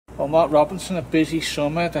Well, Mark Robinson, a busy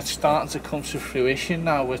summer that's starting to come to fruition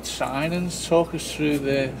now with signings. Talk us through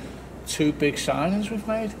the two big signings we've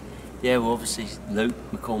made. Yeah, well, obviously Luke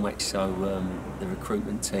McCormick, so the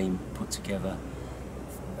recruitment team put together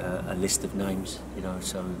a list of names, you know,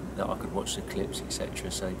 so that I could watch the clips,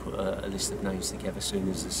 etc. So they put a list of names together as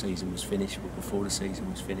soon as the season was finished, or before the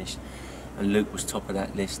season was finished, and Luke was top of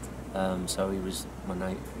that list. So he was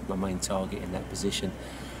my main target in that position.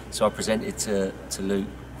 So I presented to Luke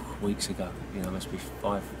weeks ago, you know, must be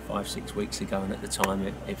five, 6 weeks ago, and at the time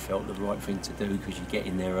it felt the right thing to do because you get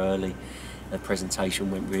in there early. The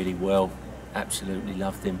presentation went really well, absolutely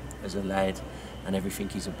loved him as a lad and everything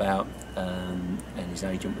he's about, and his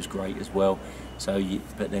agent was great as well. So,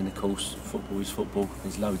 but then of course football is football,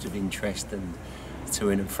 there's loads of interest and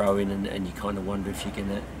to-ing and fro-ing, and you kind of wonder if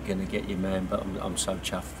you're gonna get your man, but I'm so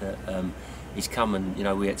chuffed that he's come, and you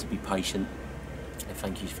know, we had to be patient.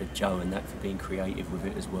 Thank you for Joe and that for being creative with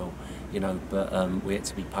it as well, you know, but we had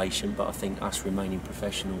to be patient, but I think us remaining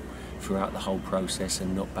professional throughout the whole process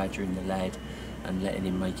and not badgering the lad and letting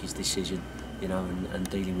him make his decision, you know, and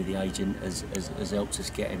dealing with the agent has helped us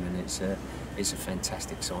get him, and it's a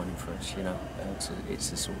fantastic signing for us, you know.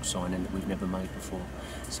 It's the sort of signing that we've never made before,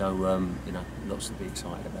 so you know, lots to be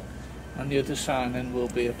excited about. And the other signing will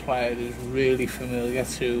be a player who's really familiar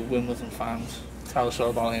to Wimbledon fans. Tell us all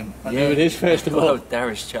about him. I know it is, first of all. Well,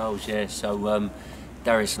 Darius Charles, yeah. So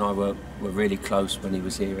Darius and I were really close when he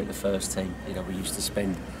was here at the first team. You know, we used to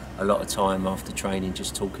spend a lot of time after training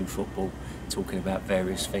just talking football, talking about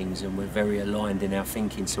various things, and we're very aligned in our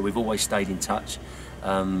thinking. So we've always stayed in touch.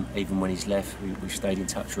 Even when he's left, we've stayed in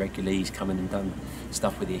touch regularly. He's come in and done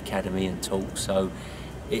stuff with the academy and talked. So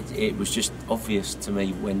it was just obvious to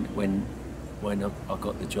me when I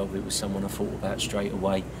got the job, it was someone I thought about straight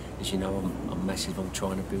away. As you know, I'm massive on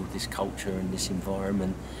trying to build this culture and this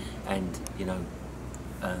environment, and you know,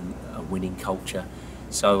 a winning culture.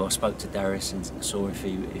 So I spoke to Darius and saw if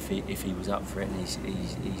he was up for it, and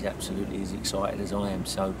he's absolutely as excited as I am.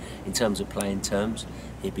 So in terms of playing terms,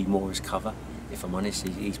 he'd be more as cover. If I'm honest,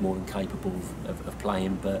 he's more than capable of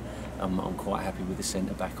playing, but I'm quite happy with the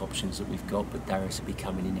centre-back options that we've got. But Darius will be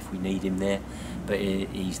coming in if we need him there. But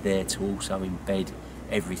he's there to also embed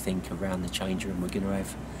everything around the change room. We're going to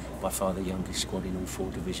have by far the youngest squad in all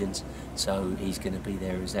 4 divisions. So he's going to be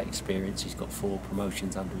there as that experience. He's got 4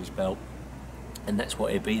 promotions under his belt, and that's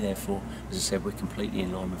what he'll be there for. As I said, we're completely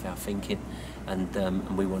in line with our thinking,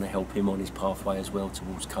 and we want to help him on his pathway as well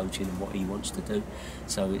towards coaching and what he wants to do.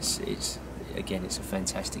 So it's again, it's a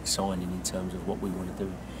fantastic signing in terms of what we want to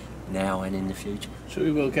do now and in the future. So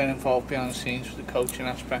we will get involved behind the scenes with the coaching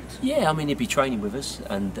aspect? Yeah, I mean, he'll be training with us,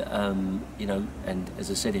 and you know, and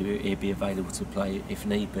as I said, he'll be available to play if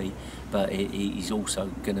need be, but he's also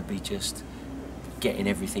going to be just getting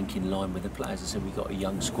everything in line with the players. As I said, we've got a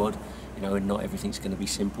young squad, you know, and not everything's going to be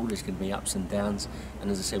simple. There's going to be ups and downs,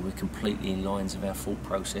 and as I said, we're completely in lines of our thought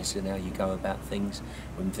process and how you go about things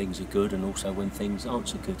when things are good and also when things aren't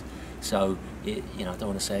so good. So, you know, I don't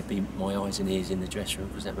want to say it'd be my eyes and ears in the dressing room,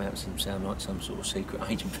 because that makes him sound like some sort of secret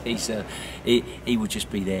agent piece. He would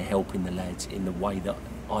just be there helping the lads in the way that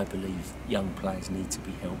I believe young players need to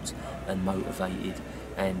be helped and motivated,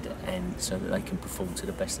 and so that they can perform to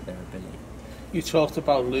the best of their ability. You talked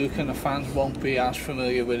about Luke, and the fans won't be as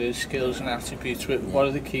familiar with his skills and attributes. What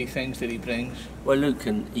are the key things that he brings? Well, Luke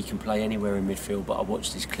can play anywhere in midfield, but I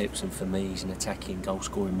watched his clips, and for me, he's an attacking,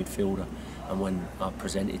 goal-scoring midfielder. And when I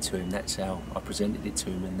presented to him, that's how I presented it to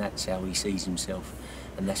him, and that's how he sees himself,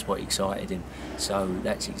 and that's what excited him. So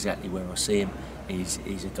that's exactly where I see him. He's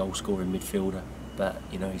a goal-scoring midfielder, but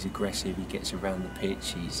you know, he's aggressive. He gets around the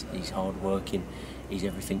pitch. He's hard-working. He's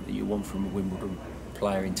everything that you want from a Wimbledon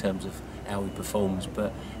player in terms of how he performs,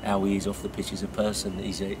 but how he is off the pitch as a person.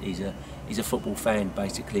 He's a football fan.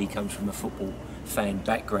 Basically, he comes from a football fan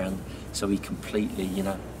background, so he completely, you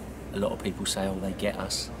know, a lot of people say, oh, they get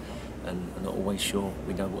us, and I'm not always sure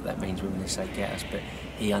we know what that means when they say get us, but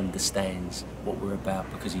he understands what we're about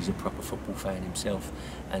because he's a proper football fan himself,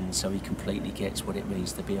 and so he completely gets what it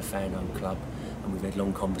means to be a fan-owned club. And we've had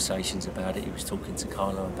long conversations about it. He was talking to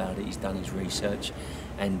Carlo about it. He's done his research,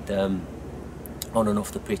 and on and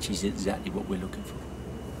off the pitch is exactly what we're looking for.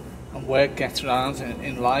 And where it gets around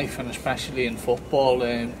in life, and especially in football,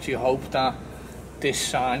 do you hope that this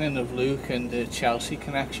signing of Luke and the Chelsea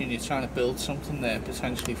connection, you're trying to build something there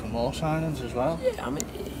potentially for more signings as well? Yeah, I mean,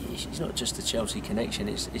 it's not just the Chelsea connection,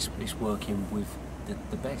 it's working with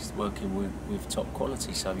the best, working with top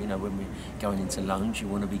quality. So, you know, when we're going into loans, you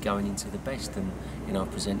want to be going into the best, and you know,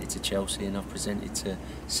 I've presented to Chelsea and I've presented to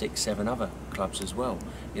 6, 7 other clubs as well.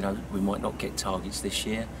 You know, we might not get targets this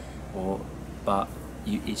year, but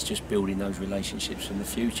it's just building those relationships in the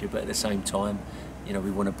future. But at the same time, you know,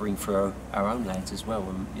 we want to bring through our own lads as well,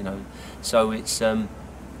 and you know, so it's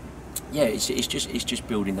yeah, it's just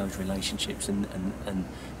building those relationships and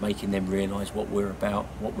making them realise what we're about,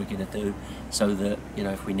 what we're going to do, so that, you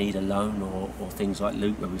know, if we need a loan or things like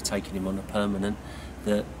Luke, where we've taken him on a permanent,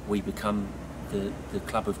 that we become the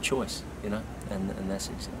club of choice, you know, and that's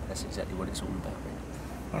exactly what it's all about,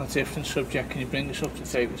 really. On a different subject, can you bring us up to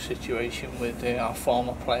date with the situation with our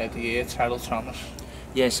former player of the year, Terell Thomas?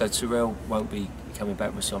 Yeah, so Terell won't be coming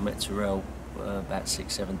back with us. I met Terell about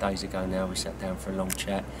 6-7 days ago now. We sat down for a long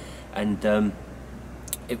chat, and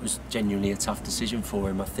it was genuinely a tough decision for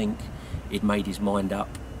him. I think he'd made his mind up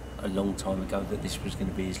a long time ago that this was going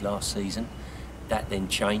to be his last season. That then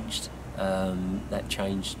changed. That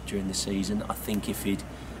changed during the season. I think if he'd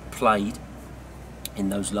played in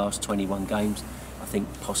those last 21 games, I think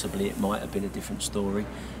possibly it might have been a different story.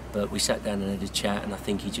 But we sat down and had a chat, and I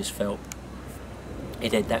think he just felt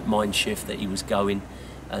it had that mind shift that he was going,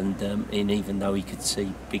 and even though he could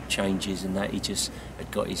see big changes and that, he just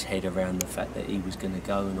had got his head around the fact that he was going to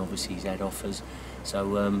go, and obviously he's had offers.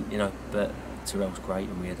 So you know, but Terell's great,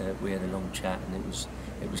 and we had a long chat, and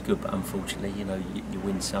it was good. But unfortunately, you know, you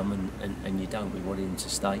win some and you don't. We wanted him to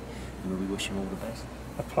stay, and we wish him all the best.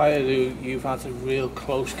 A player who you've had a real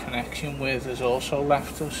close connection with has also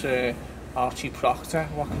left us, Archie Procter.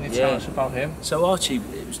 What can you tell us about him? So Archie,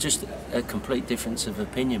 it was just a complete difference of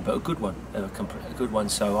opinion, but a good one, a good one.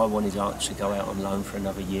 So I wanted Archie to go out on loan for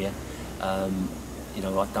another year. You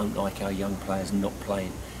know, I don't like our young players not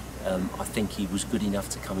playing. I think he was good enough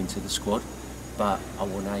to come into the squad, but I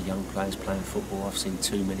want our young players playing football. I've seen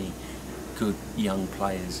too many good young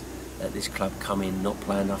players at this club come in, not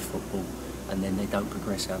play enough football, and then they don't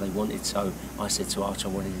progress how they wanted. So I said to Archie, I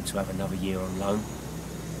wanted him to have another year on loan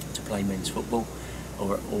to play men's football,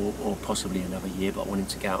 or possibly another year, but I want him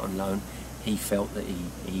to go out on loan. He felt that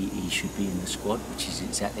he should be in the squad, which is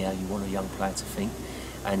exactly how you want a young player to think,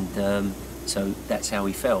 and so that's how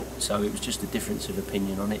he felt. So it was just a difference of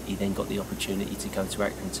opinion on it. He then got the opportunity to go to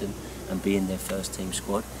Accrington and be in their first team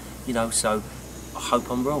squad, you know, so I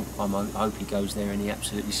hope I'm wrong. I hope he goes there and he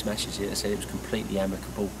absolutely smashes it. I said it was completely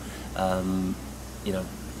amicable. You know,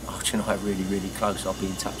 Archie and I are really, really close. I'll be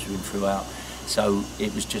in touch with him throughout. So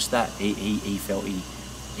it was just that. He felt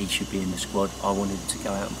he should be in the squad. I wanted him to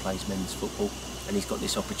go out and play his men's football, and he's got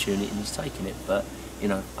this opportunity and he's taken it. But, you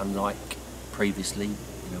know, unlike previously,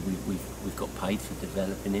 you know, we've got paid for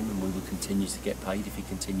developing him, and we will continue to get paid if he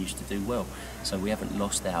continues to do well. So we haven't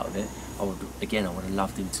lost out of it. I would have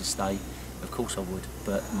loved him to stay. Of course I would,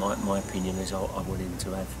 but my opinion is I want him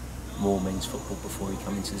to have more men's football before he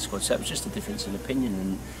come into the squad. So it was just a difference in opinion,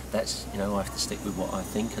 and that's, you know, I have to stick with what I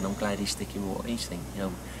think, and I'm glad he's sticking with what he's thinking. You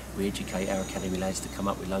know, we educate our academy lads to come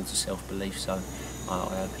up with loads of self-belief, so I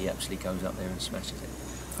hope he absolutely goes up there and smashes it.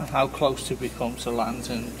 And how close to become to Lands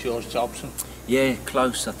and George Dobson? Yeah,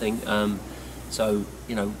 close, I think. So,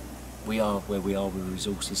 you know, we are where we are with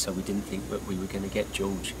resources, so we didn't think that we were going to get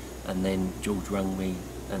George, and then George rang me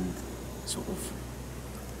and sort of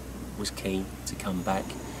was keen to come back,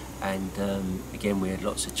 and again we had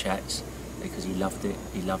lots of chats because he loved it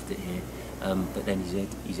here, but then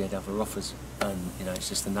he's had other offers, and you know, it's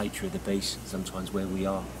just the nature of the beast sometimes where we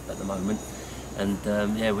are at the moment. And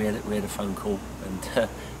yeah, we had a phone call, and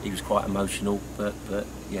he was quite emotional, but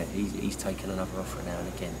yeah, he's taken another offer now, and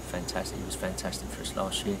again, fantastic. He was fantastic for us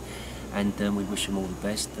last year, and we wish him all the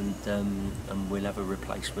best, and we'll have a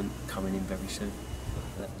replacement coming in very soon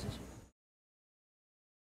for that position.